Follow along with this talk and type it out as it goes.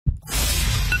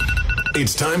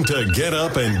It's time to get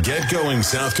up and get going,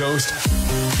 South Coast.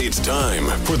 It's time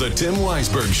for the Tim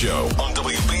Weisberg Show on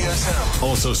WBSM.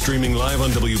 Also streaming live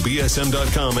on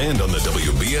WBSM.com and on the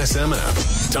WBSM app.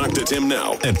 Talk to Tim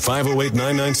now at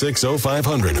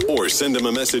 508-996-0500 or send him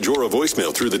a message or a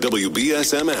voicemail through the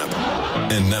WBSM app.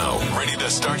 And now, ready to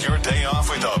start your day off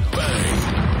with a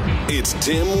bang. It's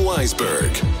Tim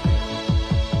Weisberg.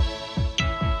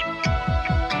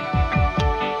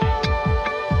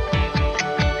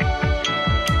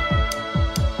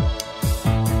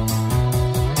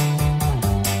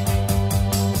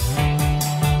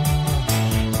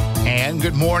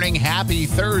 Good morning. Happy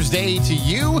Thursday to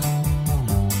you.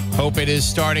 Hope it is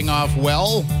starting off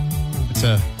well.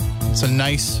 It's a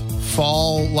nice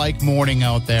fall-like morning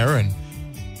out there, and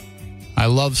I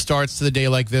love starts to the day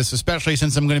like this, especially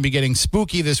since I'm going to be getting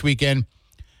spooky this weekend,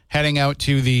 heading out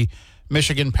to the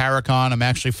Michigan Paracon. I'm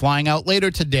actually flying out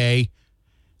later today.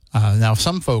 Now,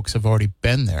 some folks have already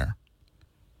been there.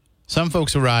 Some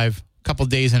folks arrive a couple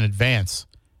days in advance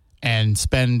and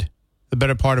spend the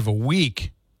better part of a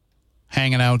week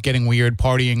hanging out, getting weird,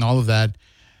 partying, all of that.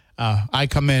 I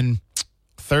come in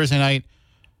Thursday night,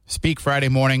 speak Friday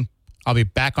morning. I'll be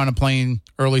back on a plane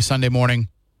early Sunday morning,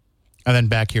 and then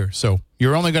back here. So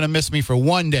you're only going to miss me for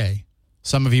one day.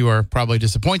 Some of you are probably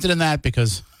disappointed in that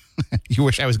because you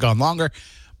wish I was gone longer.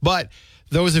 But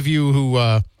those of you who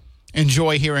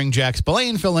enjoy hearing Jack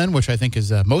Spillane fill in, which I think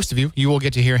is most of you, you will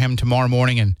get to hear him tomorrow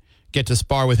morning and get to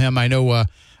spar with him. I know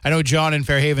John in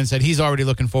Fairhaven said he's already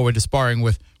looking forward to sparring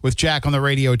with Jack on the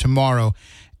radio tomorrow.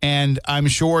 And I'm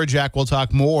sure Jack will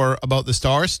talk more about the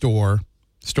Star Store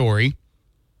story.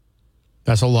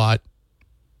 That's a lot.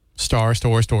 Star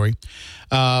Store story.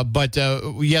 But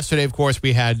yesterday, of course,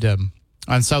 we had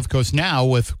on South Coast Now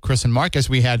with Chris and Marcus,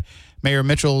 we had Mayor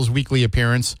Mitchell's weekly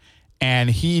appearance.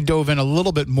 And he dove in a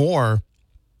little bit more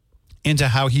into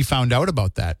how he found out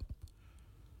about that,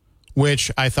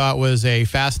 which I thought was a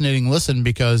fascinating listen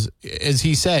because, as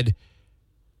he said,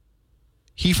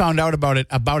 he found out about it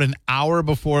about an hour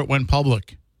before it went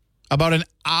public. About an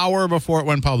hour before it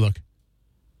went public.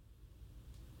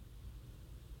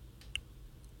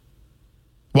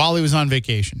 While he was on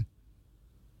vacation.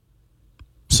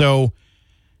 So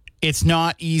it's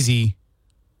not easy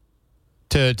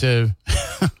to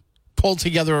pull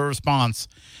together a response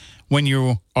when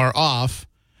you are off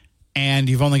and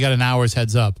you've only got an hour's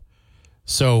heads up.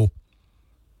 So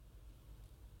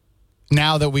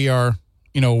now that we are,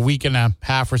 a week and a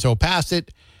half or so past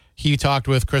it, he talked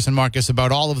with Chris and Marcus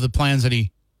about all of the plans that he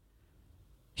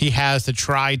has to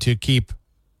try to keep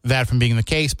that from being the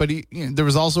case. But there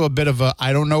was also a bit of a,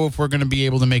 I don't know if we're going to be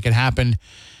able to make it happen,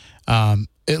 at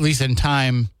least in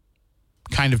time,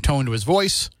 kind of tone to his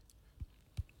voice.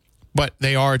 But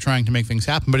they are trying to make things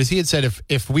happen. But as he had said,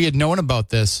 if we had known about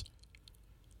this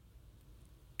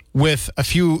with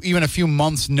even a few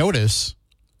months' notice,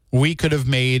 we could have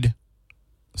made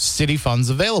city funds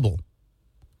available.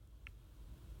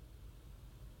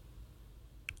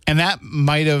 And that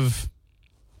might have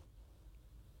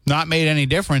not made any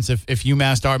difference if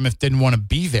UMass Dartmouth didn't want to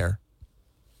be there.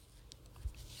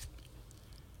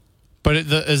 But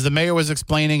as the mayor was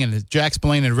explaining, and Jack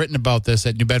Spillane had written about this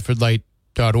at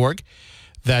NewBedfordLight.org,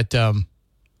 that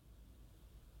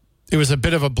it was a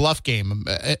bit of a bluff game.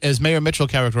 As Mayor Mitchell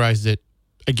characterized it,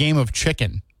 a game of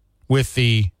chicken with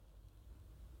the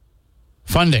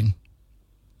funding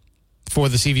for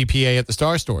the CVPA at the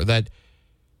Star Store. That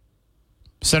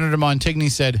Senator Montigny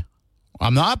said,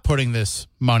 I'm not putting this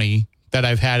money that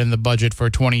I've had in the budget for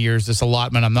 20 years, this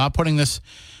allotment, I'm not putting this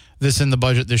in the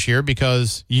budget this year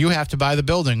because you have to buy the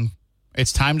building.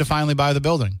 It's time to finally buy the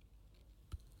building.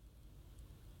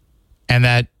 And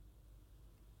that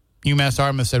UMass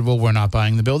Dartmouth said, well, we're not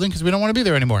buying the building because we don't want to be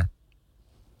there anymore.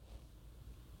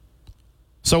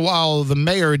 So while the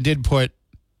mayor did put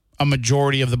a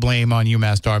majority of the blame on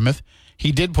UMass Dartmouth,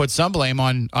 he did put some blame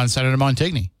on Senator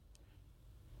Montigny.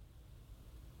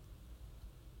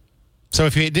 So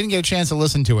if you didn't get a chance to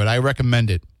listen to it, I recommend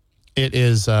it. It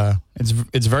is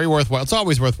it's very worthwhile. It's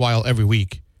always worthwhile every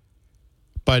week.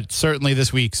 But certainly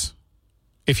this week's,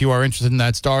 if you are interested in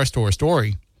that Star Store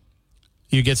story,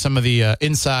 you get some of the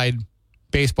inside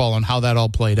baseball on how that all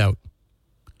played out.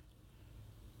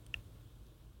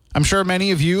 I'm sure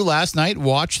many of you last night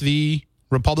watched the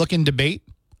Republican debate.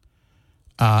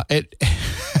 I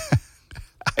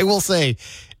will say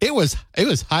it was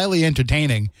highly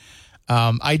entertaining.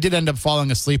 I did end up falling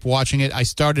asleep watching it. I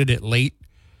started it late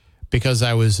because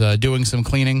I was doing some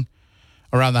cleaning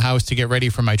around the house to get ready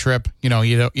for my trip. You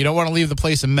don't want to leave the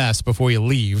place a mess before you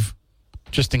leave,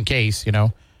 just in case,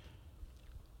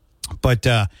 But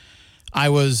I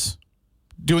was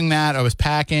doing that. I was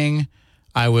packing.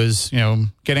 I was,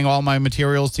 getting all my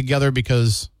materials together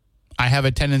because I have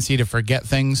a tendency to forget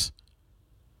things.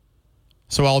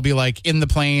 So I'll be like in the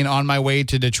plane on my way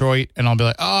to Detroit and I'll be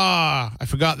like, I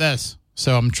forgot this.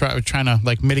 So I'm trying to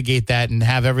like mitigate that and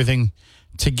have everything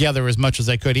together as much as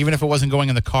I could. Even if it wasn't going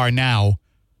in the car now,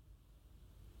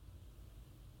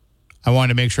 I wanted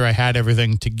to make sure I had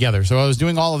everything together. So I was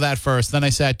doing all of that first. Then I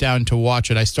sat down to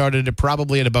watch it. I started it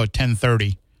probably at about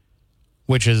 10:30,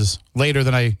 which is later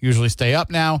than I usually stay up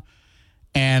now.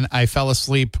 And I fell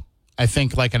asleep, I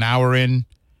think like an hour in,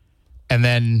 and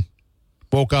then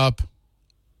woke up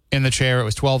in the chair. It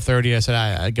was 12:30. I said,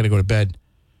 I got to go to bed.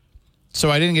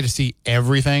 So I didn't get to see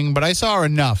everything, but I saw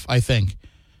enough, I think,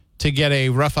 to get a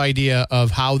rough idea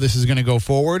of how this is going to go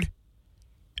forward.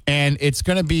 And it's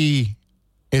going to be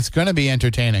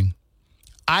entertaining.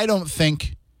 I don't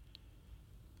think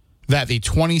that the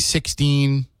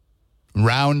 2016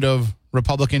 round of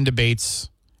Republican debates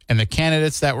and the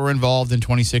candidates that were involved in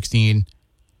 2016,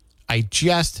 I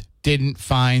just didn't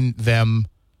find them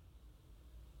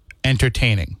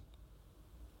entertaining.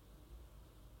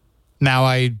 Now,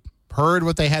 I heard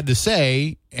what they had to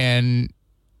say, and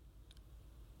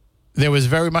there was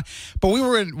very much, but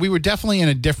we were definitely in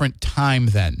a different time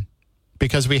then,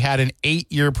 because we had an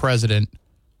 8-year president.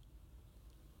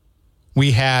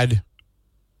 We had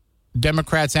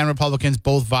Democrats and Republicans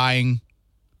both vying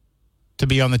to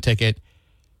be on the ticket.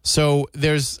 So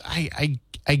there's, I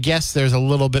guess there's a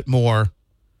little bit more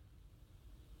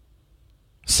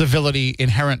civility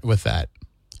inherent with that.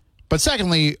 But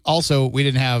secondly, also, we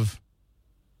didn't have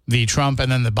the Trump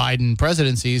and then the Biden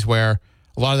presidencies where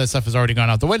a lot of that stuff has already gone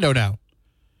out the window now.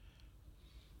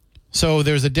 So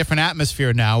there's a different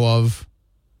atmosphere now of,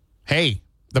 hey,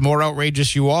 the more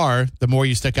outrageous you are, the more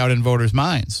you stick out in voters'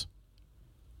 minds.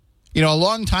 A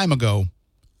long time ago,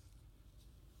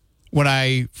 when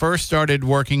I first started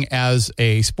working as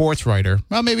a sports writer,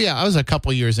 well, maybe I was a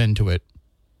couple years into it,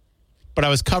 but I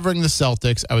was covering the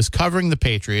Celtics, I was covering the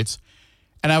Patriots,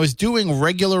 and I was doing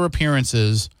regular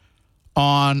appearances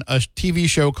on a TV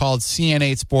show called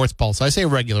CN8 Sports Pulse. I say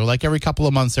regular, like every couple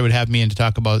of months they would have me in to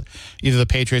talk about either the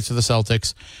Patriots or the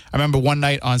Celtics. I remember one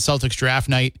night on Celtics draft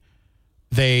night,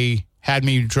 they had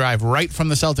me drive right from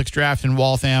the Celtics draft in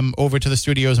Waltham over to the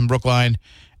studios in Brookline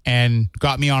and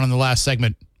got me on in the last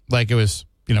segment. Like it was,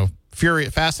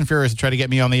 fast and furious to try to get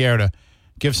me on the air to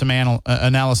give some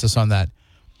analysis on that.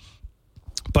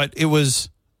 But it was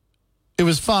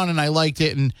fun and I liked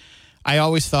it. And I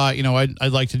always thought,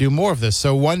 I'd like to do more of this.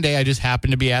 So one day I just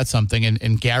happened to be at something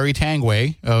and Gary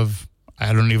Tangway of,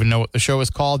 I don't even know what the show is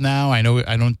called now. I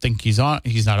don't think he's not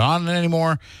on it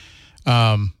anymore.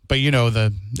 But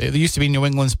there used to be New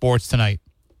England Sports Tonight.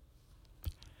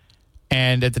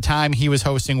 And at the time he was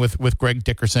hosting with Greg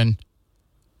Dickerson.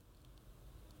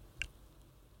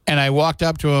 And I walked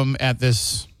up to him at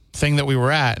this thing that we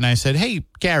were at and I said, hey,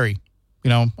 Gary,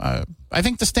 I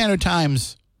think the Standard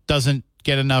Times doesn't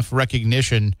get enough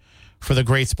recognition for the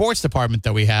great sports department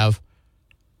that we have.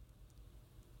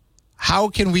 How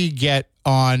can we get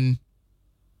on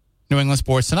New England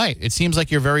Sports Tonight? It seems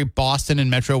like you're very Boston and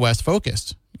Metro West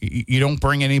focused. You don't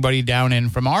bring anybody down in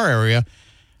from our area.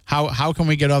 How can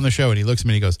we get on the show? And he looks at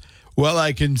me and he goes, well,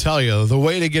 I can tell you, the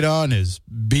way to get on is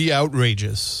be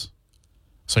outrageous.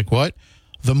 It's like, what?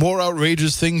 The more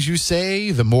outrageous things you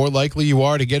say, the more likely you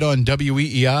are to get on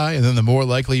WEEI, and then the more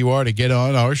likely you are to get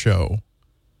on our show.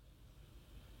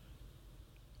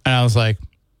 And I was like,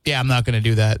 yeah, I'm not going to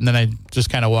do that. And then I just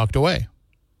kind of walked away.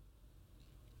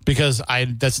 Because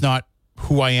that's not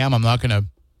who I am. I'm not going to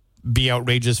be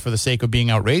outrageous for the sake of being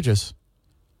outrageous.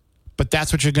 But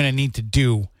that's what you're going to need to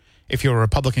do if you're a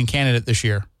Republican candidate this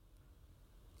year.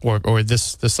 Or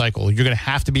this cycle. You're going to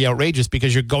have to be outrageous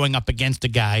because you're going up against a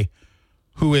guy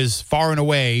who is far and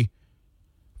away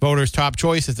voters' top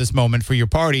choice at this moment for your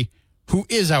party, who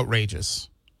is outrageous.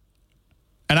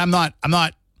 And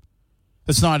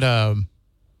it's not an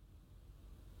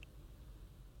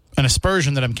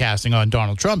aspersion that I'm casting on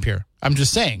Donald Trump here. I'm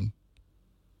just saying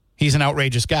he's an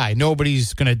outrageous guy.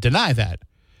 Nobody's going to deny that.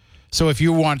 So if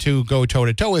you want to go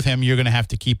toe-to-toe with him, you're going to have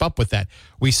to keep up with that.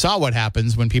 We saw what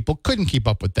happens when people couldn't keep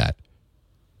up with that.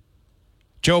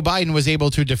 Joe Biden was able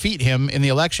to defeat him in the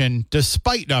election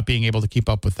despite not being able to keep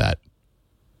up with that.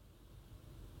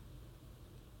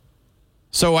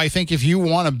 So I think if you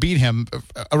want to beat him,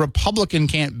 a Republican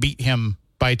can't beat him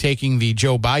by taking the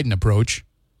Joe Biden approach.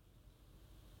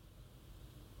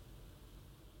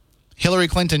 Hillary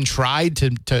Clinton tried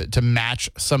to match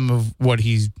some of what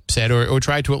he said or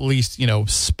tried to at least,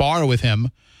 spar with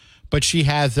him. But she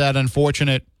has that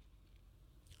unfortunate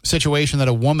situation that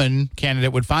a woman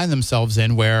candidate would find themselves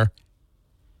in where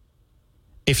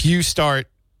if you start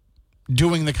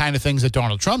doing the kind of things that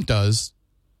Donald Trump does,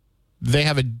 they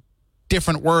have a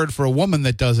different word for a woman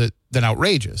that does it than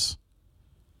outrageous.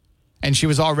 And she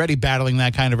was already battling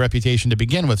that kind of reputation to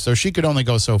begin with, so she could only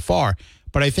go so far.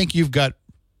 But I think you've got,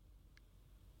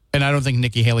 and I don't think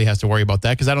Nikki Haley has to worry about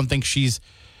that because I don't think she's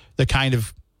the kind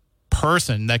of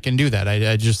person that can do that.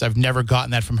 I've never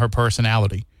gotten that from her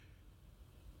personality.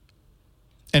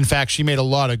 In fact, she made a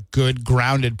lot of good,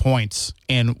 grounded points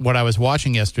in what I was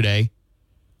watching yesterday.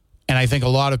 And I think a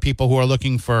lot of people who are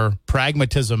looking for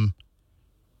pragmatism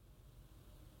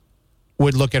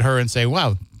would look at her and say,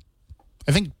 wow,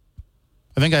 I think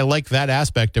I like that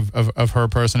aspect of her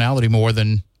personality more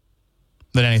than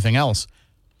anything else.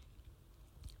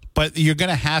 But you're going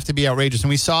to have to be outrageous. And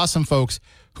we saw some folks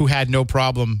who had no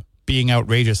problem being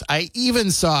outrageous. I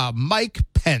even saw Mike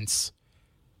Pence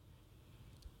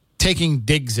taking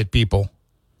digs at people.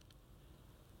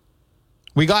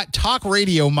 We got talk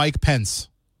radio Mike Pence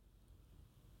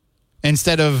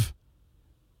instead of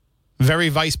very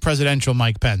vice presidential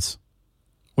Mike Pence.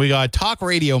 We got talk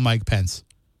radio Mike Pence,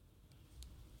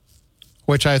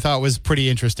 which I thought was pretty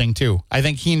interesting too. I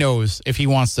think he knows if he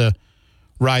wants to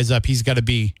rise up, he's got to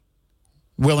be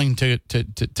willing to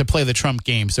play the Trump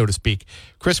game, so to speak.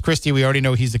 Chris Christie, we already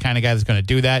know he's the kind of guy that's going to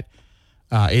do that.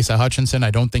 Asa Hutchinson,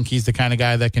 I don't think he's the kind of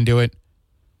guy that can do it.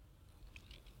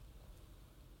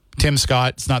 Tim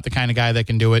Scott's not the kind of guy that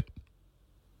can do it.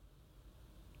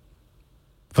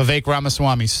 Vivek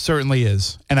Ramaswamy certainly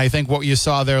is. And I think what you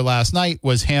saw there last night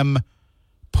was him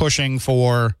pushing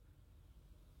for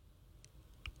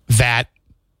that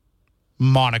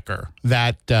moniker,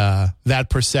 that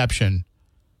perception.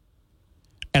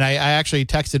 And I actually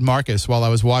texted Marcus while I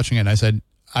was watching it. I said,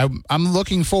 I'm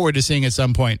looking forward to seeing at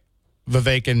some point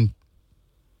Vivek and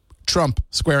Trump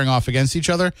squaring off against each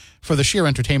other for the sheer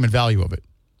entertainment value of it.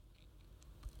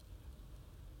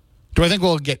 Do I think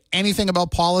we'll get anything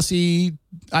about policy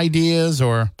ideas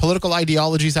or political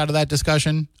ideologies out of that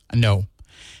discussion? No.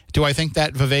 Do I think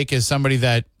that Vivek is somebody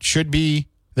that should be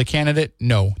the candidate?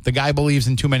 No. The guy believes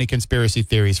in too many conspiracy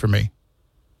theories for me.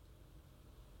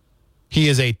 He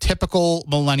is a typical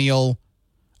millennial.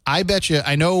 I bet you,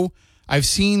 I know I've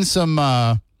seen some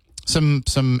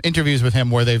interviews with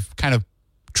him where they've kind of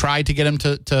tried to get him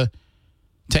to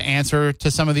answer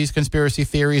to some of these conspiracy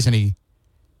theories, and he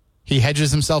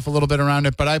hedges himself a little bit around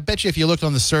it. But I bet you if you looked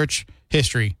on the search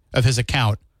history of his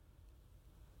account,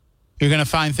 you're going to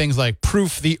find things like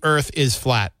proof the earth is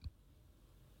flat.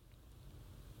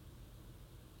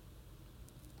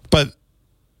 But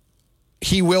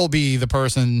he will be the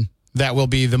person that will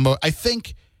be the most. I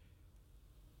think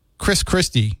Chris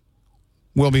Christie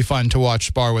will be fun to watch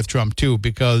spar with Trump too,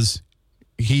 because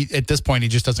at this point he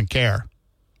just doesn't care.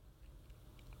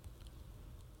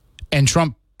 And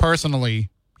Trump personally,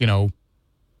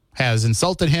 has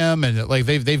insulted him, and like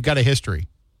they've got a history.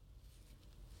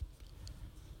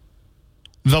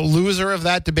 The loser of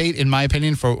that debate, in my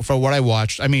opinion, for what I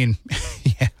watched, I mean,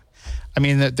 yeah, I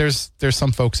mean there's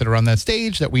some folks that are on that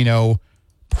stage that we know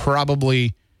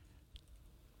probably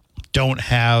don't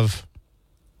have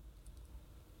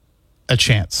a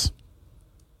chance.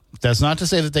 That's not to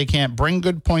say that they can't bring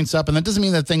good points up, and that doesn't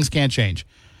mean that things can't change,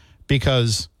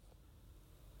 because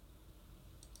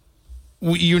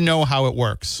you know how it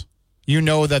works. You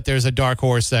know that there's a dark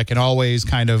horse that can always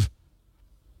kind of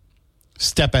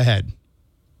step ahead.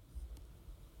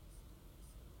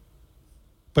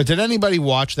 But did anybody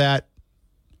watch that?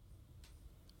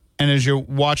 And as you're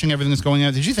watching everything that's going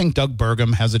on, did you think Doug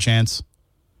Burgum has a chance?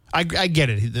 I get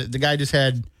it. The guy just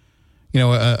had,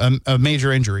 a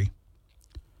major injury.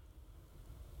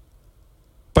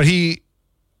 But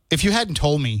if you hadn't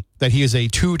told me that he is a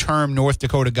 2-term North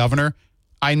Dakota governor,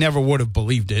 I never would have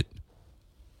believed it.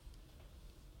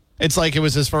 It's like it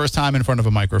was his first time in front of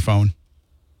a microphone.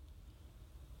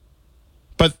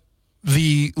 But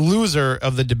the loser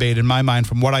of the debate, in my mind,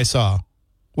 from what I saw,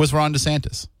 was Ron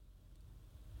DeSantis.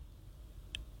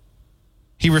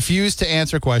 He refused to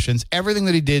answer questions. Everything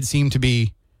that he did seemed to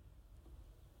be,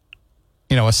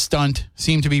 a stunt,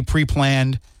 seemed to be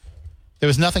pre-planned. There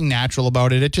was nothing natural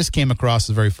about it. It just came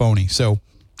across as very phony. So,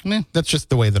 that's just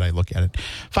the way that I look at it.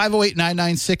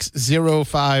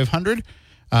 508-996-0500.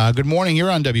 Good morning. You're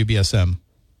on WBSM.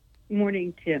 Good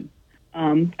morning, Tim.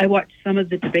 I watched some of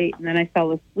the debate and then I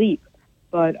fell asleep.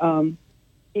 But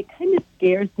it kind of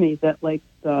scares me that,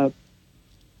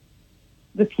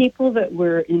 the people that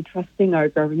we're entrusting our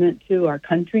government to, our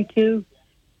country to,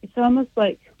 it's almost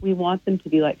like we want them to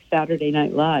be like Saturday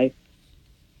Night Live.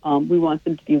 We want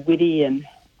them to be witty and,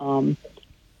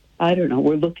 I don't know,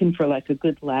 we're looking for a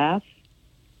good laugh.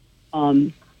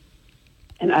 And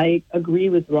And I agree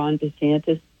with Ron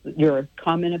DeSantis, your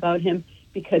comment about him,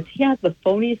 because he has the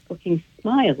phoniest looking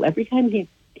smile. Every time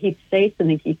he'd say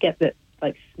something, he'd get that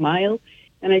like smile.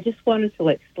 And I just wanted to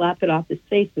like slap it off his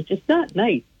face, which is not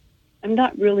nice. I'm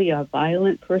not really a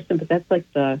violent person, but that's like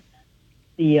the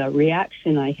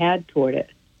reaction I had toward it.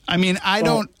 I mean, I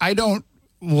don't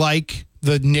like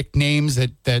the nicknames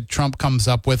that Trump comes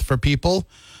up with for people,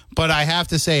 but I have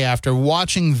to say, after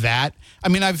watching that, I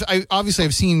mean, I've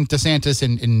seen DeSantis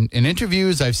in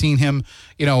interviews. I've seen him,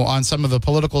 on some of the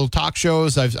political talk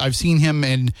shows. I've seen him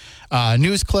in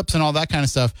news clips and all that kind of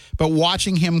stuff. But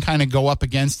watching him kind of go up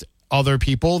against other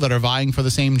people that are vying for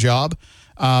the same job,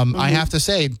 I have to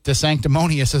say,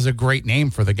 DeSanctimonious is a great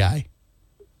name for the guy.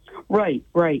 Right.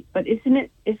 But isn't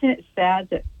it sad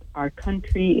that our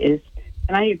country is?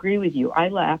 And I agree with you. I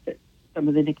laugh at some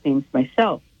of the nicknames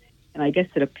myself, and I guess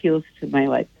it appeals to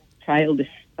my childish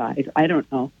side. I don't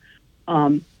know,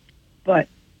 but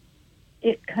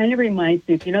it kind of reminds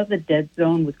me of the Dead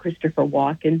Zone with Christopher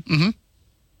Walken,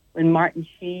 when Martin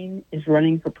Sheen is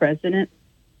running for president,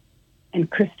 and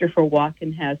Christopher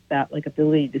Walken has that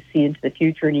ability to see into the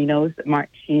future, and he knows that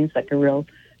Martin Sheen's like a real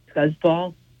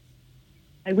scuzzball.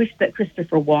 I wish that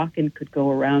Christopher Walken could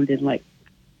go around and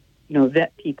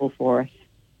vet people for us.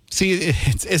 See,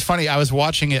 it's funny. I was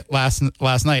watching it last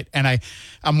night, and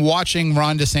I'm watching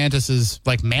Ron DeSantis's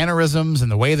mannerisms and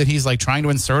the way that he's trying to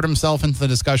insert himself into the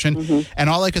discussion. And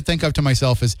all I could think of to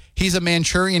myself is he's a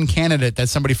Manchurian candidate that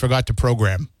somebody forgot to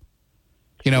program.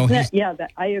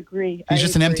 I agree. He's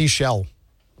just an empty shell.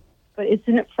 But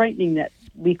isn't it frightening that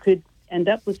we could end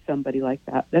up with somebody like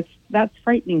that? That's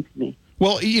frightening to me.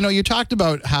 Well, you talked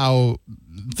about how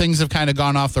things have kind of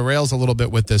gone off the rails a little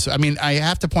bit with this. I mean, I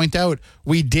have to point out,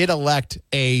 we did elect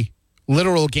a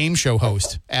literal game show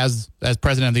host as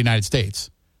president of the United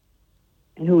States.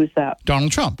 And who is that?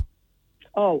 Donald Trump.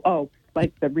 Oh,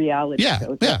 like the reality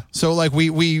show. Yeah. So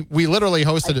we literally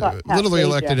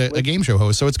elected a game show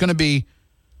host. So it's going to be,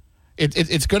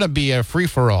 it's going to be a free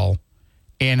for all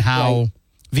in how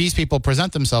these people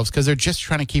present themselves, because they're just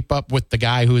trying to keep up with the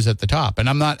guy who's at the top. And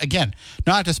I'm not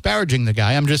disparaging the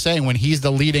guy. I'm just saying, when he's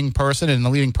the leading person and the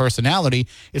leading personality,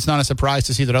 it's not a surprise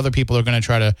to see that other people are going to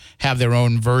try to have their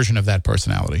own version of that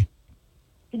personality.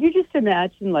 Could you just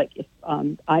imagine, if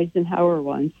Eisenhower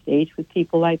were on stage with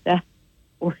people like that,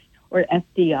 or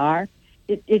FDR?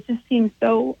 It just seems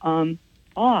so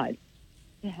odd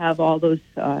to have all those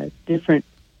different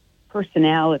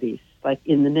personalities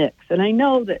in the mix. And I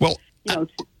know that. Well,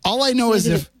 all I know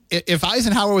is if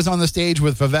Eisenhower was on the stage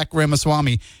with Vivek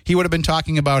Ramaswamy, he would have been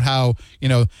talking about how,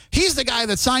 he's the guy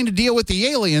that signed a deal with the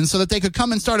aliens so that they could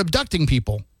come and start abducting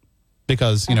people,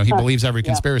 because, he believes every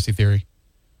conspiracy theory.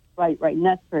 Right. And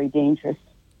that's very dangerous.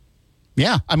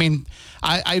 Yeah. I mean,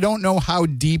 I don't know how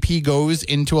deep he goes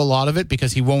into a lot of it,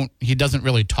 because he doesn't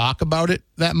really talk about it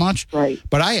that much. Right.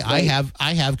 But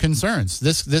I have concerns.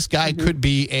 This guy could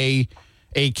be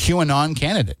a QAnon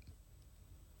candidate.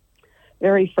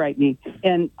 Very frightening.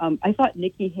 And I thought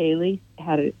Nikki Haley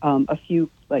had a few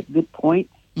good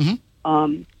points. And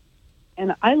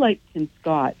I like Tim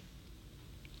Scott.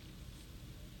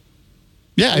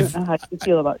 Yeah, I don't know how you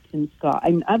feel about Tim Scott.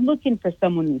 I'm looking for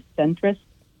someone who's centrist.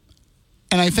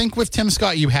 And I think with Tim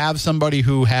Scott, you have somebody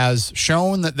who has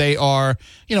shown that they are,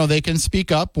 they can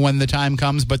speak up when the time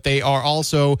comes, but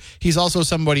he's also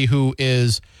somebody who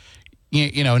is,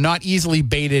 not easily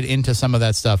baited into some of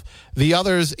that stuff. The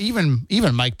others, even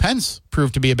Mike Pence,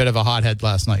 proved to be a bit of a hothead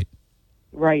last night.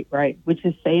 Right. Which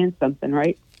is saying something,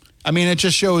 right? I mean, it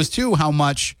just shows, too, how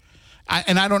much,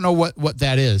 and I don't know what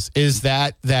that is. Is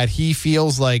that he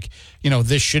feels like,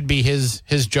 this should be his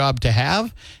job to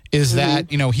have? Is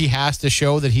that, he has to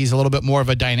show that he's a little bit more of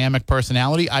a dynamic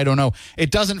personality? I don't know.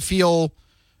 It doesn't feel,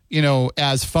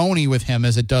 as phony with him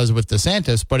as it does with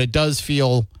DeSantis, but it does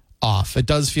feel off. It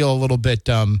does feel a little bit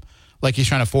like he's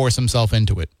trying to force himself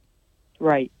into it.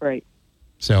 Right.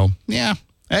 So, yeah.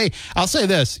 Hey, I'll say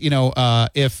this,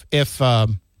 if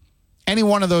any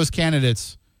one of those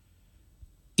candidates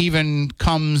even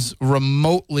comes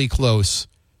remotely close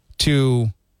to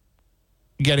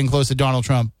getting close to Donald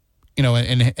Trump,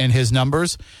 and his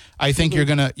numbers, I think you're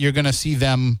gonna see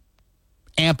them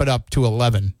amp it up to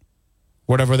 11,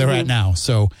 whatever they're at now.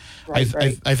 So I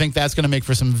think that's going to make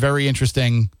for some very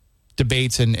interesting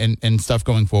debates and stuff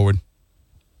going forward.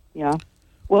 Yeah.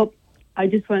 Well, I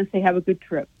just want to say have a good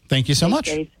trip. Thank you so much.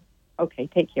 Dave. Okay,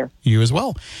 take care. You as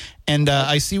well. And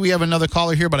I see we have another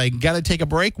caller here, but I got to take a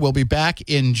break. We'll be back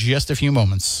in just a few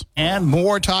moments. And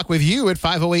more talk with you at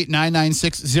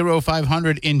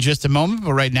 508-996-0500 in just a moment.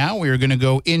 But right now, we are going to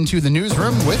go into the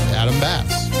newsroom with Adam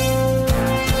Bass.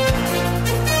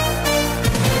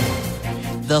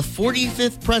 The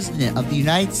 45th President of the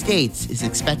United States is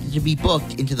expected to be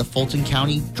booked into the Fulton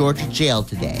County, Georgia jail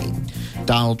today.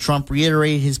 Donald Trump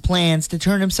reiterated his plans to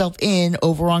turn himself in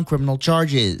over on criminal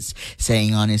charges,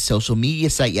 saying on his social media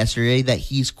site yesterday that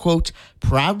he's, quote,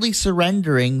 proudly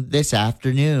surrendering this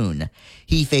afternoon.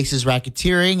 He faces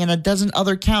racketeering and a dozen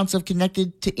other counts of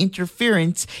connected to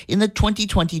interference in the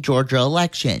 2020 Georgia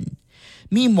election.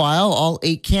 Meanwhile, all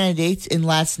 8 candidates in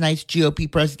last night's GOP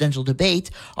presidential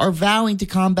debate are vowing to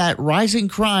combat rising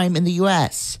crime in the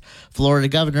U.S. Florida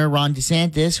Governor Ron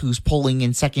DeSantis, who's polling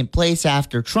in second place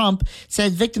after Trump,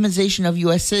 said victimization of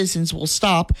U.S. citizens will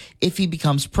stop if he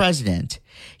becomes president.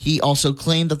 He also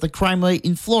claimed that the crime rate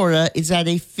in Florida is at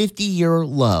a 50-year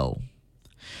low.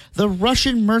 The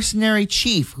Russian mercenary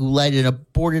chief who led an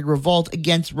aborted revolt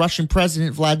against Russian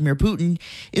President Vladimir Putin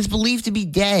is believed to be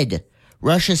dead.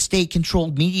 Russia's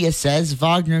state-controlled media says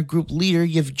Wagner Group leader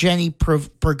Yevgeny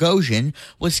Prigozhin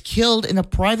was killed in a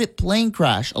private plane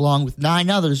crash along with 9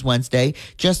 others Wednesday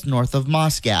just north of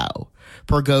Moscow.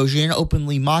 Prigozhin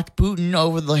openly mocked Putin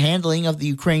over the handling of the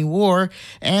Ukraine war,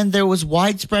 and there was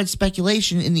widespread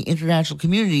speculation in the international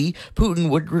community Putin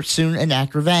would soon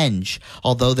enact revenge,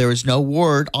 although there is no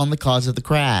word on the cause of the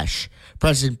crash.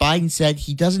 President Biden said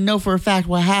he doesn't know for a fact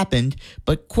what happened,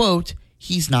 but, quote,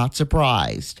 he's not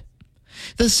surprised.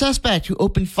 The suspect who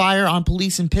opened fire on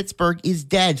police in Pittsburgh is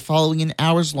dead following an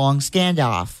hours-long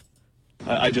standoff.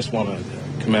 I just want to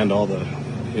commend all the,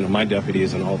 my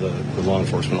deputies and all the law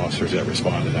enforcement officers that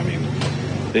responded. I mean,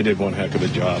 they did one heck of a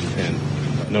job, and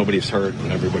nobody's hurt,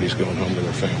 and everybody's going home to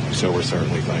their family. So we're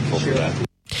certainly thankful for that.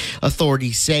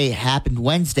 Authorities say it happened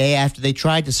Wednesday after they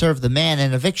tried to serve the man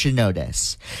an eviction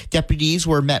notice. Deputies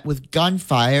were met with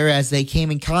gunfire as they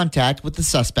came in contact with the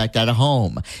suspect at a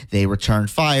home. They returned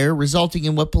fire, resulting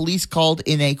in what police called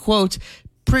in a, quote,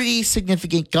 pretty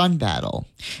significant gun battle.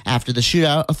 After the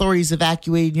shootout, authorities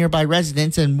evacuated nearby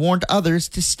residents and warned others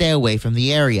to stay away from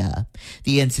the area.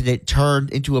 The incident turned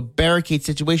into a barricade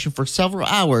situation for several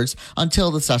hours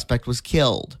until the suspect was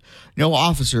killed. No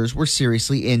officers were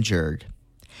seriously injured.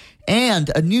 And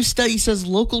a new study says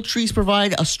local trees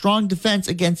provide a strong defense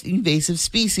against invasive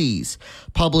species.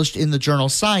 Published in the journal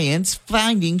Science,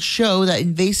 findings show that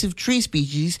invasive tree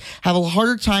species have a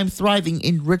harder time thriving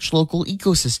in rich local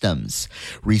ecosystems.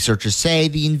 Researchers say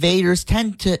the invaders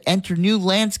tend to enter new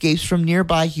landscapes from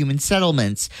nearby human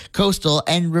settlements, coastal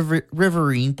and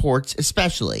riverine ports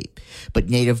especially. But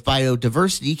native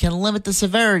biodiversity can limit the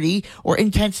severity or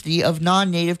intensity of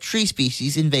non-native tree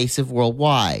species invasive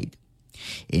worldwide.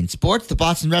 In sports, the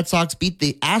Boston Red Sox beat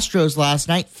the Astros last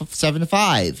night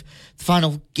 7-5. The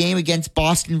final game against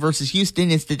Boston versus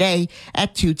Houston is today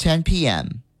at 2:10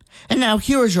 p.m. And now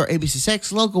here is your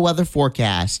ABC6 local weather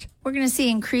forecast. We're going to see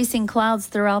increasing clouds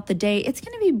throughout the day. It's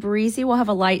going to be breezy. We'll have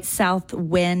a light south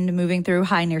wind moving through,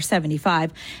 high near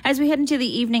 75. As we head into the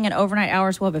evening and overnight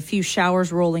hours, we'll have a few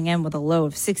showers rolling in with a low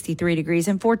of 63 degrees.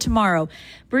 And for tomorrow,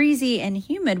 breezy and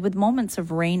humid with moments of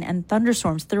rain and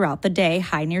thunderstorms throughout the day,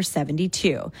 high near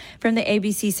 72. From the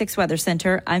ABC6 Weather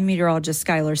Center, I'm meteorologist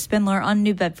Skylar Spindler on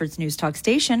New Bedford's News Talk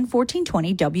Station,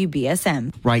 1420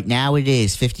 WBSM. Right now it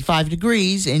is 55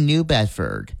 degrees in New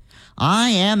Bedford. I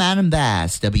am Adam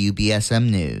Bass, WBSM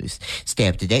News. Stay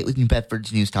up to date with New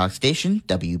Bedford's News Talk Station,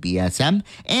 WBSM,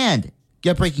 and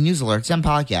get breaking news alerts and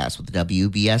podcasts with the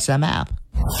WBSM app.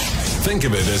 Think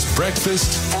of it as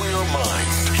breakfast for your mind.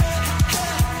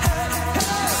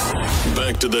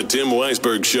 Back to the Tim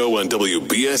Weisberg Show on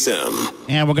WBSM.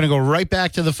 And we're going to go right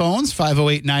back to the phones,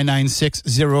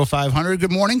 508-996-0500.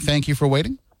 Good morning. Thank you for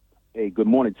waiting. Hey, good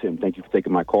morning, Tim. Thank you for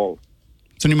taking my call.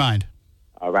 What's on your mind?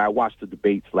 All right, I watched the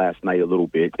debates last night a little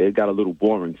bit. It got a little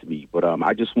boring to me, but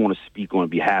I just want to speak on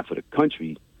behalf of the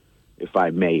country, if I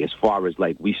may, as far as,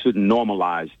 like, we shouldn't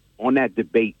normalize. On that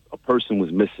debate, a person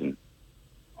was missing,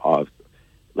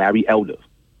 Larry Elder.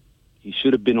 He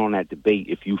should have been on that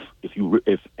debate.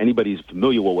 If anybody's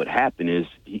familiar with what happened is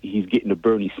he's getting the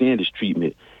Bernie Sanders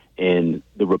treatment, and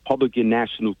the Republican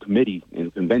National Committee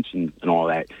and convention and all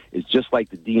that is just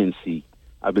like the DNC.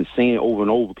 I've been saying over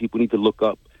and over, people need to look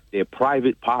up. They're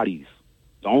private parties.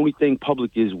 The only thing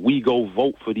public is we go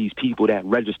vote for these people that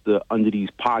register under these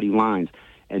party lines.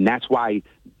 And that's why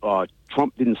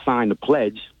Trump didn't sign the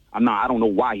pledge. I don't know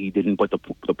why he didn't, but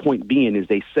the point being is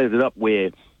they set it up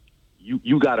where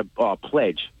you got to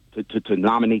pledge to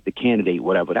nominate the candidate,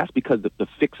 whatever. That's because the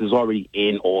fix is already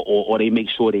in, or they make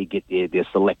sure they get their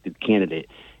selected candidate.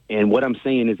 And what I'm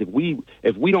saying is if we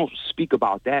don't speak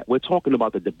about that, we're talking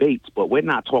about the debates, but we're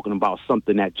not talking about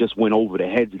something that just went over the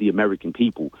heads of the American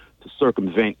people to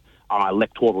circumvent our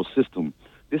electoral system.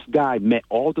 This guy met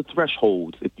all the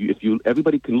thresholds. If you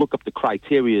everybody can look up the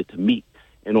criteria to meet,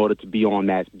 in order to be on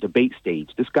that debate stage.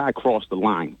 This guy crossed the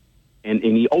line, and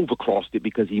he overcrossed it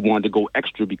because he wanted to go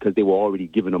extra because they were already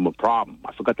giving him a problem.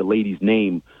 I forgot the lady's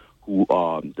name, who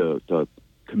the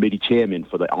committee chairman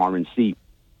for the RNC,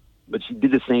 but she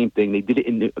did the same thing. They did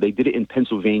it in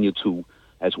Pennsylvania too,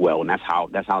 as well, and that's how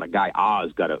the guy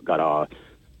Oz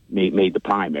made the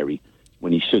primary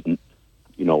when he shouldn't.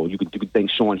 You know, you could thank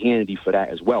Sean Hannity for that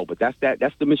as well. But that's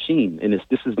the machine, and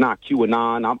this is not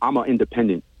QAnon. I'm an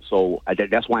independent, so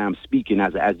that's why I'm speaking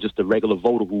as just a regular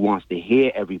voter who wants to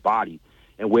hear everybody,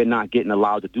 and we're not getting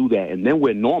allowed to do that. And then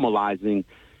we're normalizing,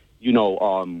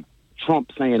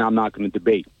 Trump saying I'm not going to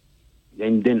debate.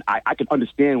 And then I can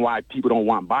understand why people don't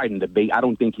want Biden to debate. I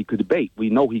don't think he could debate. We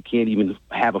know he can't even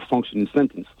have a functioning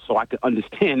sentence. So I can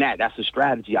understand that. That's a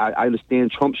strategy. I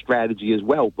understand Trump's strategy as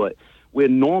well. But we're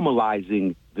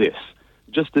normalizing this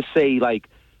just to say, like,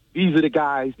 these are the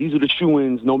guys, these are the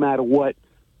shoo-ins, no matter what,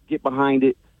 get behind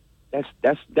it. That's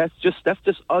just us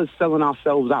selling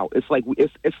ourselves out. It's like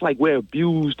we're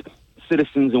abused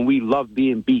citizens and we love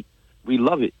being beat. We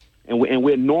love it. And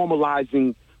we're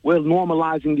normalizing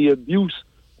the abuse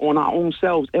on our own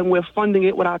selves, and we're funding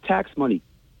it with our tax money.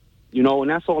 And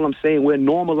that's all I'm saying. We're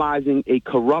normalizing a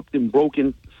corrupt and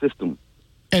broken system.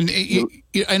 And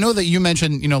I know that you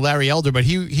mentioned, Larry Elder, but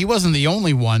he wasn't the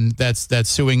only one that's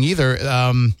suing either.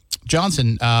 Perry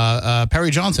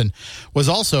Johnson was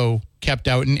also kept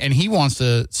out, and he wants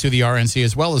to sue the RNC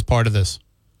as well as part of this.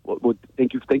 Well,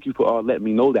 thank you for letting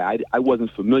me know that. I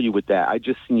wasn't familiar with that. I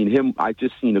just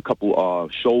seen a couple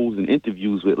shows and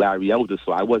interviews with Larry Elder,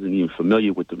 so I wasn't even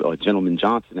familiar with the gentleman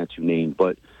Johnson that you named.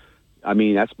 But I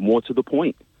mean, that's more to the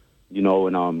point,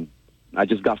 And I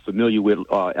just got familiar with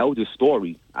Elder's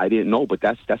story. I didn't know, but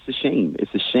that's a shame.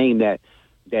 It's a shame that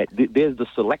there's the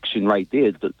selection right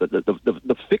there.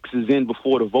 The fix is in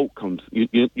before the vote comes.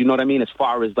 You know what I mean? As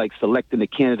far as like selecting the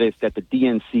candidates that the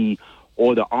DNC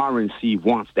or the RNC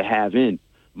wants to have in,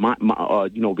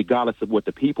 regardless of what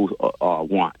the people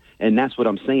want. And that's what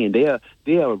I'm saying. They're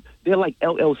like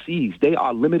LLCs. They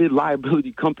are limited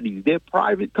liability companies. They're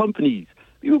private companies.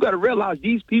 You got to realize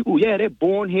these people, they're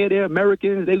born here. They're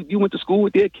Americans. You went to school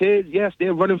with their kids. Yes,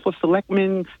 they're running for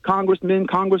selectmen, congressmen,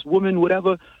 congresswomen,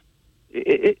 whatever.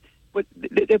 But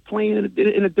they're playing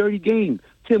in a dirty game.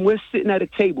 Tim, we're sitting at a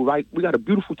table, right? We got a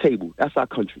beautiful table. That's our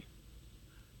country.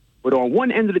 But on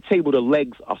one end of the table, the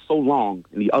legs are so long,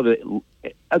 and the other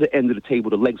end of the table,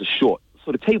 the legs are short.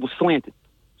 So the table's slanted.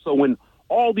 So when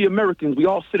all the Americans, we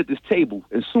all sit at this table,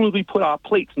 as soon as we put our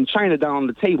plates and china down on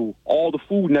the table, all the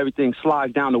food and everything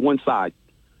slides down to one side.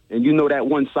 And that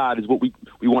one side is what we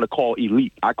want to call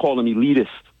elite. I call them elitist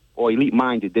or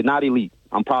elite-minded. They're not elite.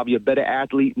 I'm probably a better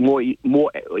athlete, more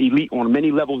elite on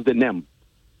many levels than them.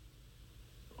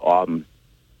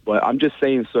 But I'm just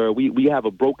saying, sir, we have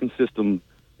a broken system.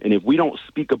 And if we don't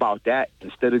speak about that,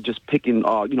 instead of just picking,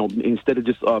 instead of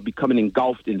just becoming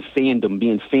engulfed in fandom,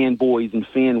 being fanboys and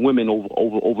fan women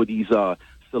over these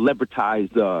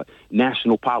celebritized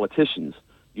national politicians,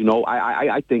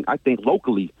 I think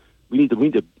locally we need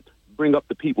to bring up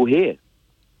the people here,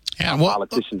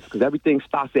 politicians, because everything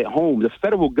starts at home. The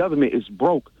federal government is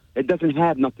broke; it doesn't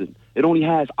have nothing. It only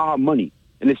has our money,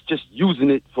 and it's just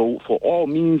using it for all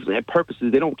means and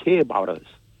purposes. They don't care about us.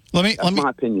 That's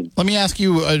my opinion. Let me ask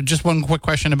you just one quick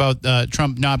question about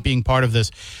Trump not being part of this.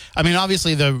 I mean,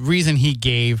 obviously, the reason he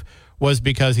gave was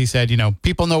because he said,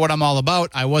 people know what I'm all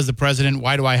about. I was the president.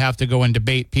 Why do I have to go and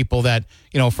debate people that,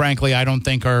 frankly, I don't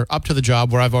think are up to the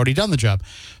job where I've already done the job?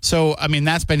 So, I mean,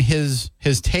 that's been his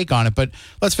take on it. But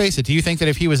let's face it. Do you think that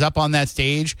if he was up on that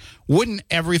stage, wouldn't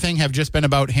everything have just been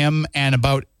about him and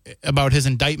about his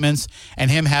indictments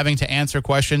and him having to answer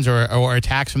questions or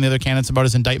attacks from the other candidates about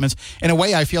his indictments? In a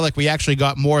way, I feel like we actually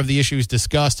got more of the issues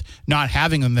discussed not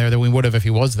having him there than we would have if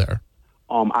he was there.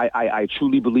 I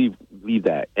truly believe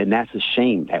that, and that's a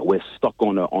shame that we're stuck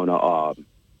on an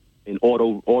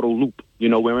auto loop.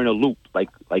 We're in a loop. Like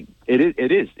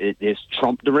it's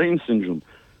Trump deranged syndrome.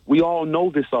 We all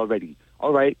know this already.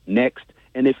 All right, next,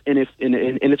 and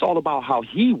it's all about how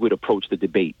he would approach the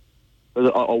debate.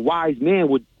 A wise man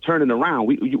would turn it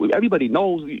around. Everybody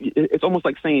knows. It's almost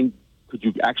like saying, could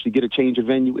you actually get a change of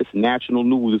venue? It's national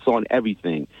news. It's on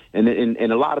everything. And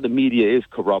a lot of the media is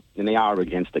corrupt, and they are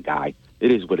against the guy.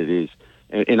 It is what it is.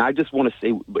 And I just want to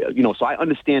say, so I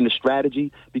understand the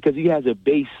strategy because he has a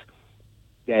base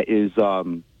that is,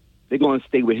 they're going to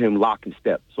stay with him lock and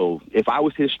step. So if I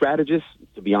was his strategist,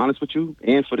 to be honest with you,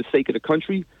 and for the sake of the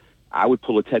country, I would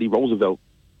pull a Teddy Roosevelt.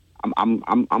 I'm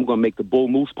going to make the Bull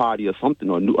Moose Party or something,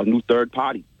 or a new third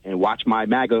party, and watch my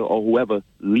MAGA or whoever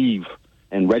leave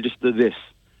and register this,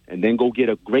 and then go get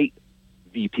a great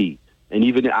VP And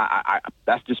even I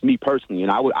that's just me personally.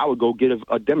 And I would go get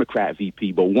a Democrat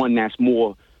VP, but one that's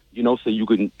more, so you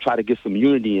can try to get some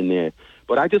unity in there.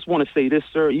 But I just want to say this,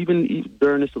 sir, even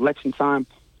during this election time,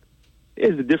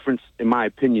 there's a difference, in my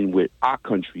opinion, with our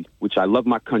country, which I love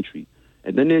my country.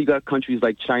 And then you got countries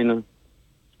like China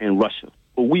and Russia.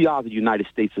 But we are the United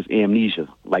States of amnesia.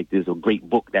 Like, there's a great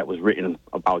book that was written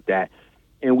about that.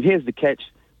 And here's the catch.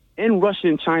 In Russia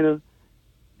and China,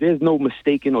 there's no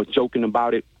mistaking or joking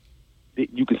about it.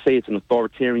 You can say it's an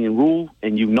authoritarian rule,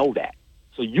 and you know that.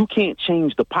 So you can't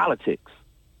change the politics.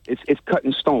 It's cut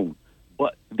in stone.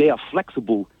 But they are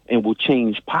flexible and will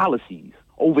change policies.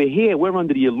 Over here, we're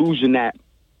under the illusion that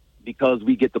because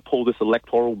we get to pull this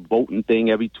electoral voting thing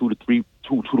every 2 to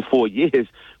 4 years,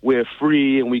 we're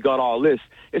free and we got all this.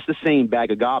 It's the same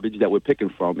bag of garbage that we're picking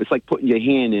from. It's like putting your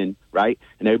hand in, right?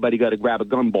 And everybody got to grab a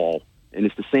gumball. And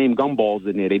it's the same gumballs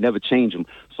in there. They never change them.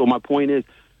 So my point is,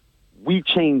 we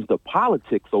change the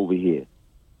politics over here.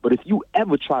 But if you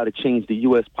ever try to change the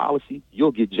U.S. policy,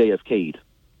 you'll get JFK'd.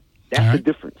 That's the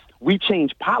difference. We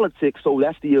change politics, so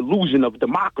that's the illusion of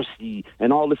democracy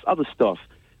and all this other stuff.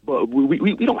 But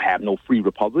we don't have no free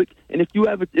republic. And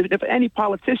if any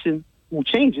politician who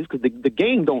changes, because the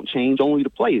game don't change, only the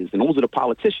players, and those are the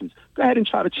politicians, go ahead and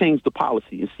try to change the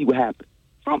policy and see what happens.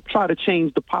 Trump tried to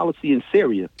change the policy in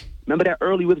Syria. Remember that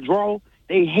early withdrawal?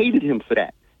 They hated him for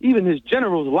that. Even his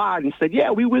generals lied and said,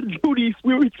 we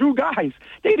withdrew guys.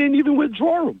 They didn't even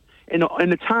withdraw them. And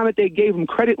the time that they gave him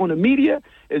credit on the media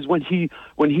is when he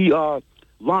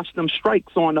launched them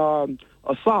strikes on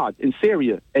Assad in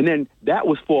Syria. And then that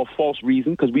was for a false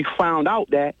reason, because we found out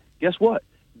that, guess what?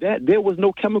 That there was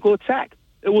no chemical attack.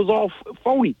 It was all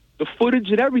phony, the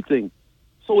footage and everything.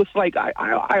 So it's like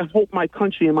I hope my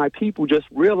country and my people just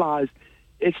realize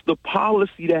it's the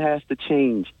policy that has to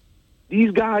change.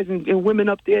 These guys and women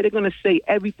up there, they're going to say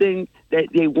everything that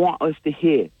they want us to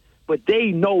hear. But they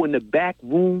know in the back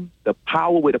room, the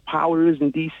power, where the power is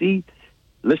in D.C.,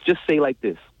 let's just say like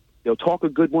this. They'll talk a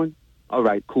good one. All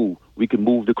right, cool. We can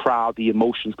move the crowd, the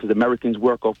emotions, because Americans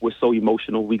work off, we're so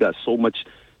emotional. We got so much,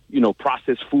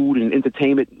 processed food and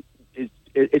entertainment.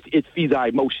 It feeds our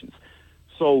emotions.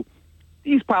 So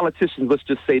these politicians, let's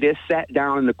just say, they're sat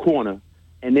down in the corner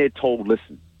and they're told,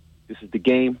 listen, this is the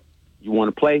game. You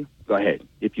want to play? Go ahead.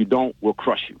 If you don't, we'll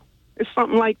crush you. It's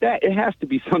something like that. It has to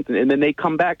be something. And then they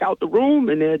come back out the room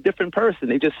and they're a different person.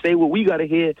 They just say what we got to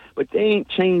hear, but they ain't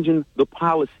changing the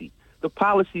policy. The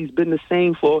policy's been the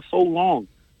same for so long.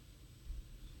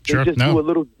 They do a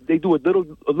little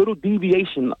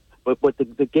deviation, but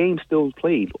the game still is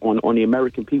played on the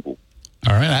American people.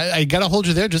 All right. I got to hold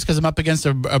you there just because I'm up against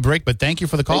a break, but thank you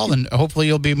for the call, and hopefully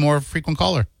you'll be more frequent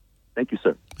caller. Thank you,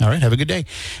 sir. All right. Have a good day.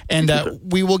 And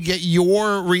we will get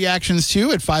your reactions,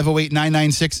 too, at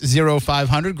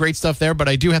 508-996-0500. Great stuff there, but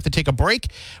I do have to take a break.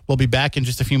 We'll be back in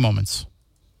just a few moments.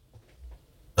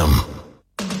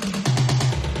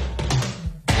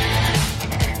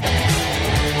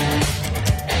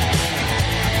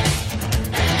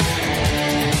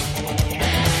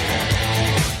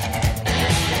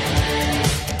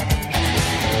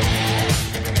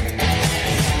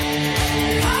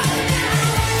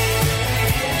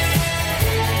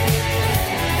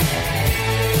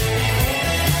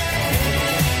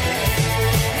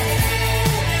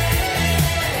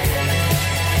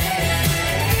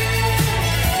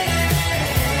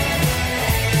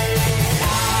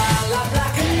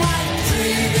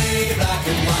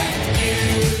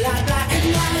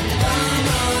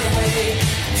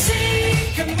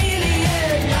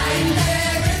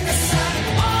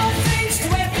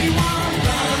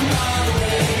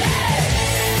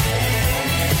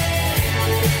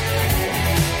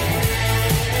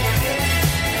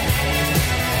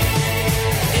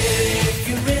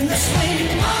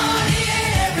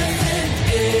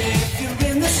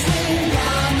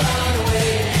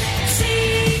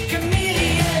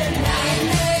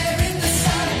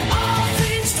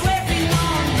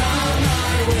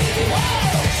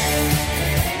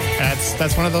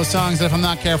 That's one of those songs that if I'm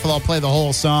not careful, I'll play the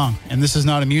whole song. And this is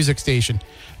not a music station.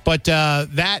 But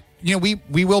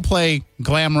we will play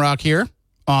glam rock here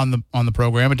on the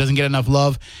program. It doesn't get enough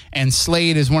love. And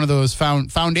Slade is one of those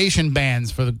foundation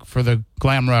bands for the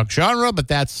glam rock genre. But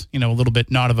that's, a little bit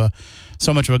not of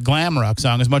so much of a glam rock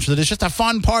song as much as it is just a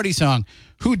fun party song.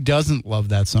 Who doesn't love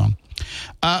that song?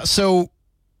 So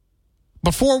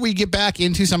before we get back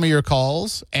into some of your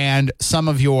calls and some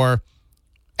of your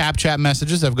app chat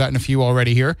messages, I've gotten a few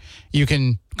already here. You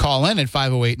can call in at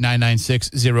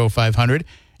 508-996-0500.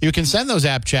 You can send those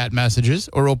app chat messages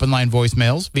or open line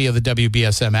voicemails via the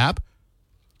WBSM app.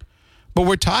 But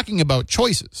we're talking about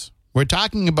choices. We're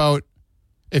talking about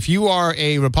If you are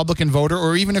a Republican voter,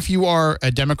 or even if you are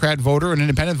a Democrat voter, an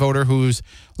independent voter who's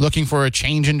looking for a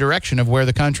change in direction of where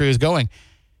the country is going,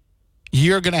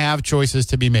 you're going to have choices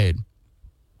to be made.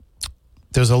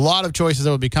 There's a lot of choices that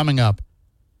will be coming up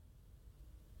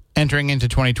entering into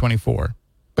 2024.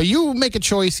 But you make a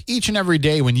choice each and every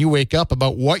day when you wake up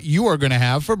about what you are going to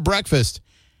have for breakfast.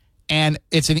 And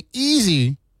it's an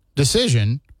easy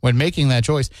decision when making that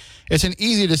choice. It's an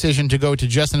easy decision to go to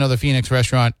Just Another Phoenix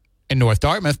restaurant in North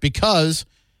Dartmouth, because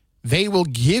they will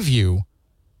give you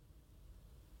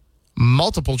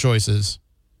multiple choices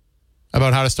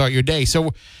about how to start your day.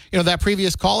 So, that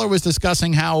previous caller was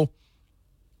discussing how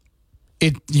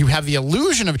you have the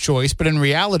illusion of choice, but in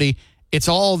reality, it's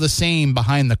all the same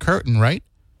behind the curtain, right?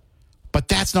 But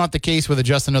that's not the case with a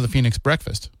Just Another Phoenix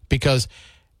breakfast, because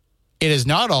it is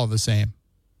not all the same.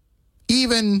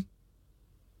 Even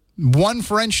one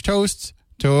French toast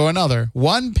to another,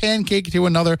 one pancake to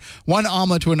another, one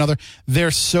omelet to another.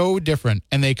 They're so different,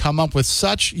 and they come up with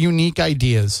such unique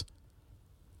ideas.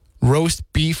 Roast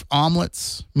beef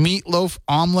omelets, meatloaf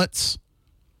omelets,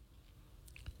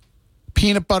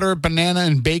 peanut butter, banana,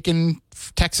 and bacon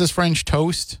Texas French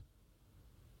toast,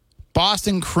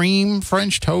 Boston cream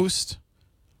French toast,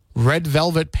 red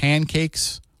velvet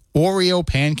pancakes, Oreo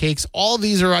pancakes. All of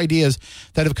these are ideas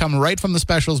that have come right from the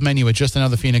specials menu at Just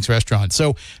Another Phoenix restaurant.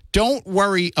 So don't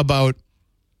worry about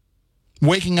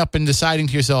waking up and deciding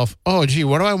to yourself, oh, gee,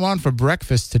 what do I want for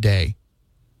breakfast today?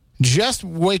 Just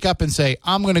wake up and say,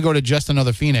 I'm going to go to Just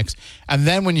Another Phoenix. And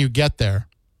then when you get there,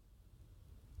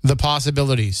 the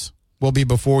possibilities will be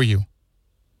before you.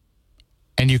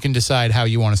 And you can decide how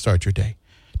you want to start your day.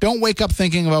 Don't wake up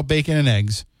thinking about bacon and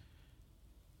eggs.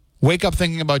 Wake up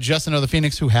thinking about Just Another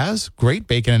Phoenix, who has great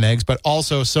bacon and eggs, but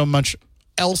also so much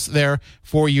else there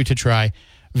for you to try.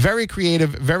 Very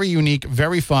creative, very unique,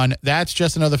 very fun. That's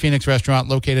Just Another Phoenix restaurant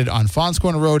located on Fons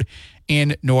Corner Road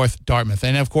in North Dartmouth.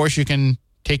 And, of course, you can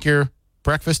take your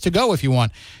breakfast to go if you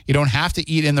want. You don't have to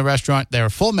eat in the restaurant. Their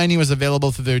full menu is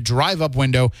available through their drive-up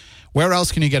window. Where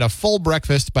else can you get a full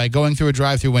breakfast by going through a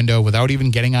drive-through window without even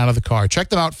getting out of the car? Check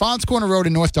them out, Fons Corner Road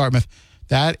in North Dartmouth.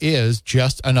 That is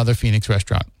Just Another Phoenix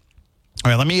restaurant. All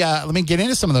right, let me get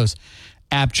into some of those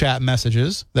app chat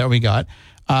messages that we got.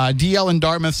 DL in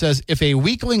Dartmouth says, if a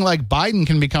weakling like Biden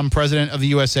can become president of the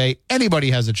USA,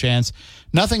 anybody has a chance.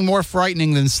 Nothing more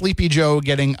frightening than Sleepy Joe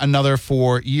getting another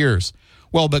 4 years.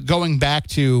 Well, but going back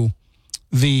to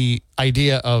the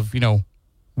idea of,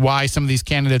 why some of these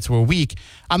candidates were weak,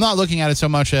 I'm not looking at it so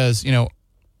much as,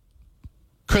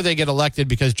 could they get elected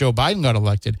because Joe Biden got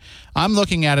elected? I'm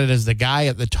looking at it as the guy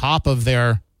at the top of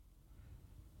their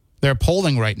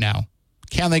polling right now.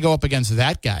 Can they go up against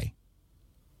that guy?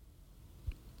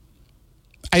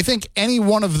 I think any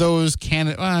one of those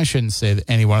candidates, well, I shouldn't say that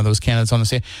any one of those candidates on the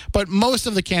stage, but most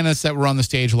of the candidates that were on the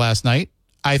stage last night,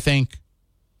 I think,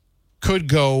 could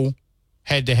go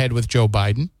head-to-head with Joe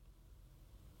Biden.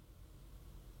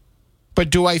 But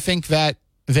do I think that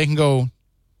they can go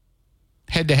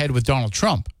head-to-head with Donald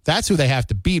Trump? That's who they have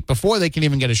to beat before they can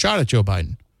even get a shot at Joe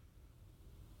Biden.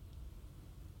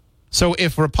 So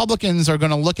if Republicans are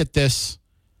going to look at this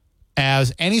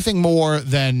as anything more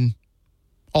than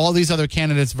all these other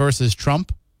candidates versus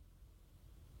Trump,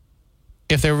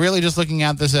 if they're really just looking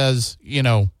at this as,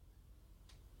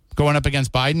 going up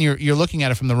against Biden, you're looking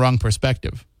at it from the wrong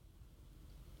perspective.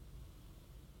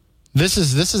 This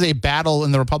is a battle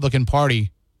in the Republican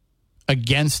Party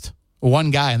against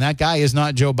one guy, and that guy is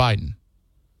not Joe Biden.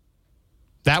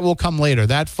 That will come later.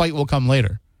 That fight will come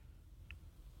later.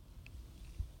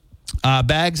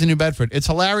 Bags in New Bedford. It's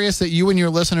hilarious that you and your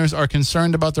listeners are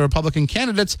concerned about the Republican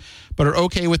candidates, but are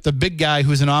okay with the big guy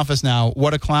who's in office now.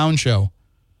 What a clown show.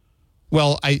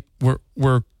 Well,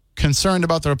 we're concerned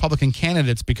about the Republican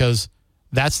candidates because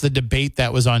that's the debate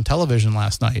that was on television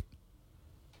last night.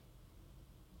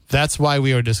 That's why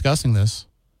we are discussing this.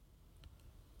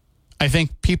 I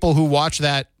think people who watch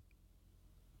that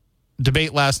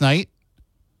debate last night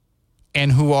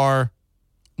and who are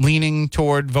leaning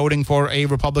toward voting for a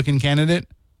Republican candidate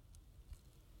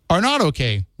are not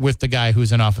okay with the guy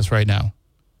who's in office right now.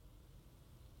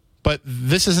 But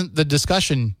this isn't the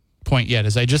discussion point yet,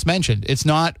 as I just mentioned. It's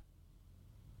not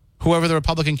whoever the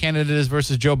Republican candidate is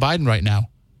versus Joe Biden right now.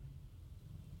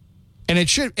 And it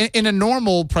should, in a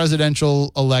normal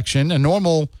presidential election, a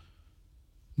normal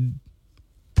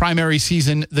primary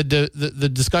season,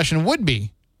 the discussion would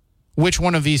be which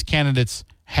one of these candidates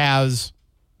has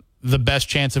the best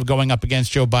chance of going up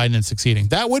against Joe Biden and succeeding.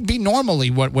 That would be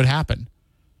normally what would happen.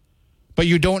 But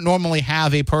you don't normally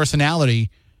have a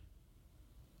personality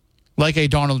like a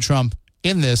Donald Trump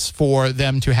in this for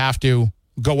them to have to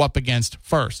go up against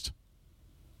first.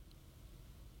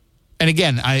 And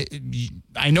again, I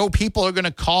know people are going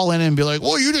to call in and be like,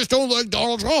 well, you just don't like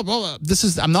Donald Trump.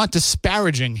 I'm not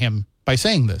disparaging him by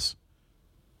saying this.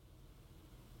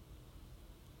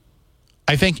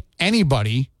 I think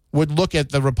anybody would look at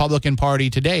the Republican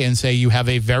Party today and say you have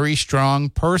a very strong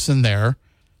person there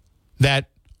that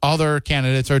other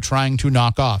candidates are trying to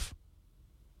knock off.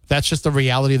 That's just the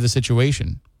reality of the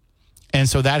situation. And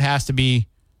so that has to be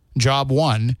job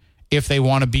one if they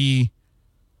want to be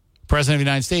president of the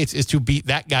United States, is to beat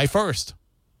that guy first.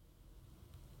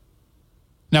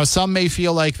 Now, some may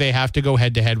feel like they have to go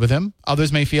head-to-head with him.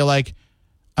 Others may feel like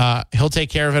he'll take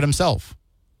care of it himself.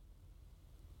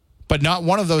 But not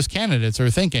one of those candidates are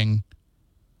thinking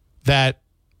that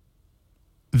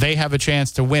they have a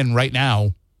chance to win right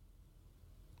now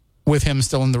with him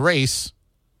still in the race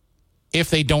if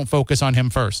they don't focus on him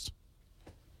first.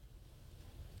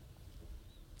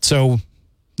 So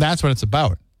that's what it's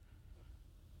about.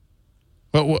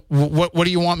 But what do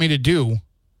you want me to do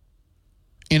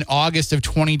in August of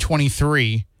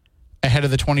 2023 ahead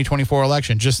of the 2024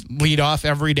 election? Just lead off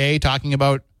every day talking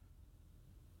about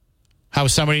how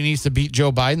somebody needs to beat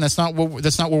Joe Biden? That's not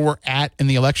where we're at in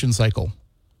the election cycle.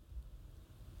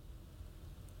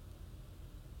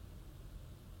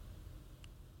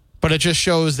 But it just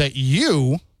shows that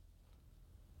you,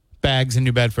 Bags in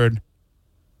New Bedford,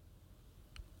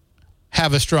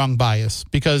 have a strong bias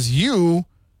because you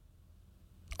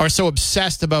are so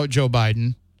obsessed about Joe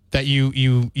Biden that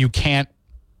you can't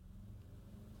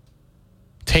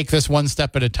take this one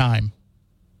step at a time.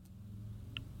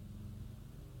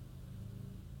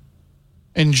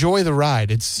 Enjoy the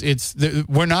ride.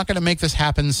 We're not going to make this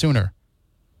happen sooner.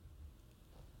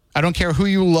 I don't care who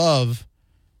you love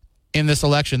in this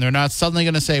election. They're not suddenly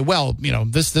going to say, well,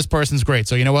 this person's great,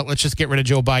 so you know what? Let's just get rid of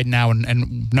Joe Biden now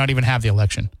and not even have the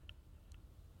election.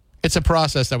 It's a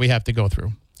process that we have to go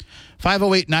through.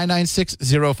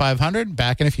 508-996-0500.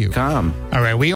 Back in a few. All right, we